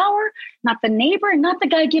the flower, not the neighbor, not the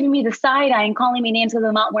guy giving me the side eye and calling me names because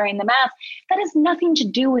I'm not wearing the mask. That has nothing to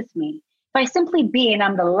do with me. By simply being,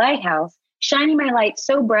 I'm the lighthouse, shining my light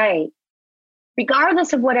so bright,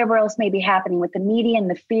 regardless of whatever else may be happening with the media and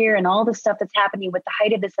the fear and all the stuff that's happening with the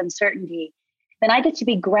height of this uncertainty, then I get to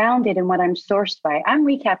be grounded in what I'm sourced by. I'm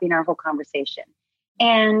recapping our whole conversation.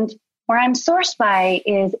 And where I'm sourced by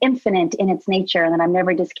is infinite in its nature and that I'm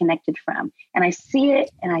never disconnected from. And I see it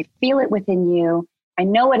and I feel it within you. I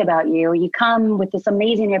know it about you. You come with this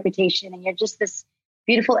amazing reputation, and you're just this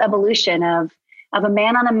beautiful evolution of a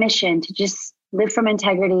man on a mission to just live from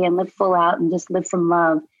integrity and live full out and just live from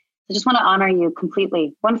love. I just want to honor you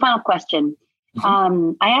completely. One final question.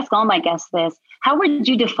 I ask all my guests this. How would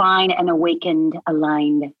you define an awakened,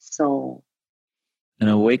 aligned soul? An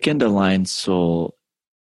awakened, aligned soul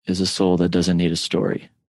is a soul that doesn't need a story.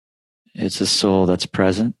 It's a soul that's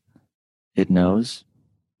present. It knows.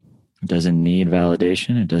 It doesn't need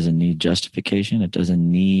validation. It doesn't need justification. It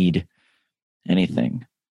doesn't need anything.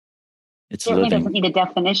 It's certainly living. Doesn't need a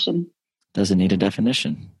definition. Doesn't need a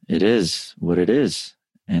definition. It is what it is.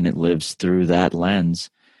 And it lives through that lens.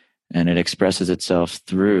 And it expresses itself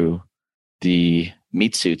through the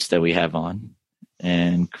meat suits that we have on,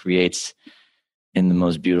 and creates in the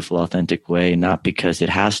most beautiful, authentic way, not because it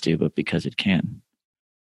has to, but because it can.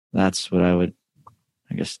 That's what I would,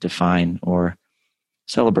 I guess, define or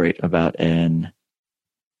celebrate about an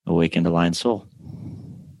awakened, aligned soul.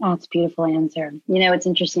 Oh, it's a beautiful answer. You know, it's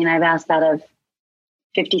interesting. I've asked that of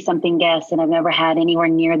 50-something guests, and I've never had anywhere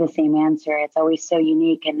near the same answer. It's always so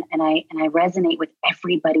unique, and I resonate with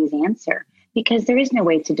everybody's answer, because there is no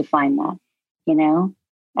way to define that, you know?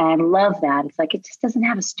 And I love that. It's like, it just doesn't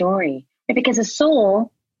have a story, right? Because a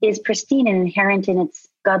soul is pristine and inherent in its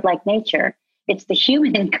godlike nature. It's the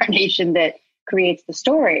human incarnation that creates the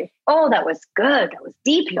story. Oh, that was good. That was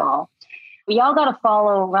deep, y'all. Y'all got to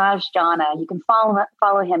follow Raj Jana. You can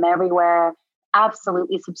follow him everywhere.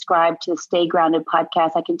 Absolutely subscribe to the Stay Grounded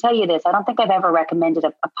podcast. I can tell you this. I don't think I've ever recommended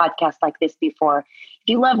a podcast like this before. If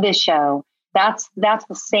you love this show, that's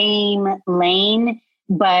the same lane,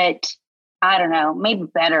 but I don't know, maybe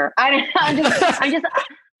better. I don't know. I'm just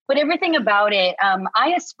but everything about it,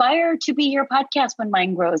 I aspire to be your podcast when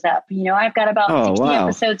mine grows up. You know, I've got about 60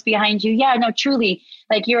 episodes behind you. Yeah, no, truly,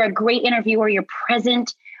 like you're a great interviewer. You're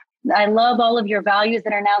present. I love all of your values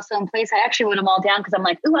that are now so in place. I actually wrote them all down because I'm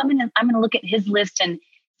like, ooh, I'm gonna look at his list and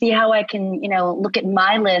see how I can, you know, look at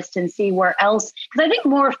my list and see where else. Because I think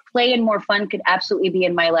more play and more fun could absolutely be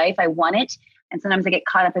in my life. I want it. And sometimes I get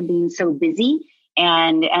caught up in being so busy.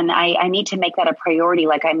 And I need to make that a priority.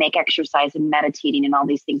 Like I make exercise and meditating and all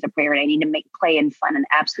these things a priority. I need to make play and fun an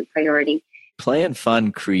absolute priority. Play and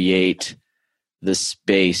fun create the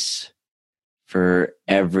space for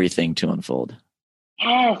everything to unfold.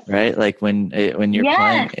 Yes. Right. Like when you're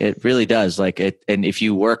playing, it really does. Like it. And if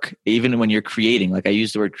you work, even when you're creating, like I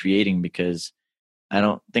use the word creating because I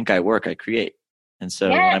don't think I work, I create. And so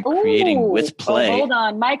when I'm creating with play. Oh, hold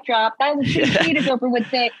on. Mic drop. That was too sweet, as Oprah would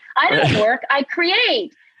say. I don't work, I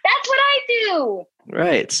create. That's what I do.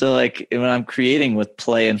 Right. So like when I'm creating with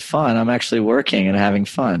play and fun, I'm actually working and having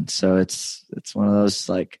fun. So it's one of those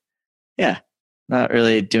like, not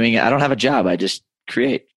really doing it. I don't have a job. I just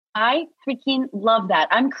create. I freaking love that.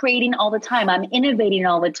 I'm creating all the time. I'm innovating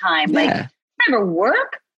all the time. Yeah. Like, never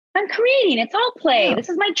work. I'm creating. It's all play. Yeah. This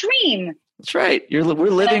is my dream. That's right. We're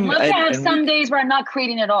living. I'd love to have some days where I'm not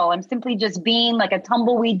creating at all. I'm simply just being like a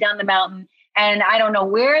tumbleweed down the mountain, and I don't know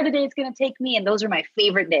where the day's going to take me. And those are my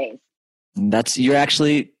favorite days. You're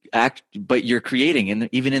actually but you're creating, and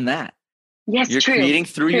even in that, yes, you're creating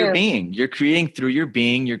through your being. You're creating through your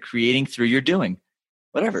being. You're creating through your doing.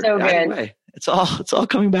 Whatever. So good. Way. It's all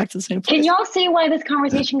coming back to the same place. Can y'all see why this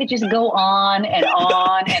conversation could just go on and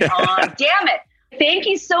on and on? Damn it. Thank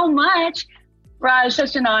you so much, Raj.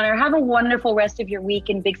 Such an honor. Have a wonderful rest of your week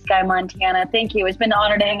in Big Sky, Montana. Thank you. It's been an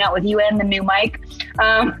honor to hang out with you and the new mic.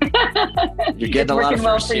 You're getting a lot of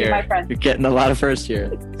first here. My friend. You're getting a lot of first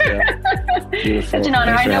here. So, beautiful. Such an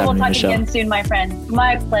honor. I know we'll talk again soon, my friend.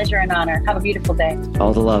 My pleasure and honor. Have a beautiful day.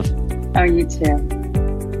 All the love. Oh, you too.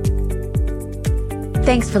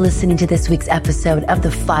 Thanks for listening to this week's episode of the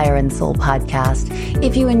Fire and Soul podcast.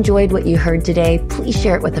 If you enjoyed what you heard today, please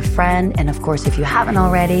share it with a friend. And of course, if you haven't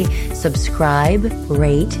already, subscribe,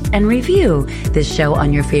 rate, and review this show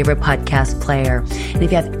on your favorite podcast player. And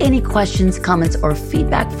if you have any questions, comments, or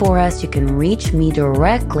feedback for us, you can reach me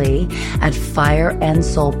directly at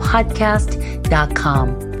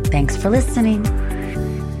fireandsoulpodcast.com. Thanks for listening.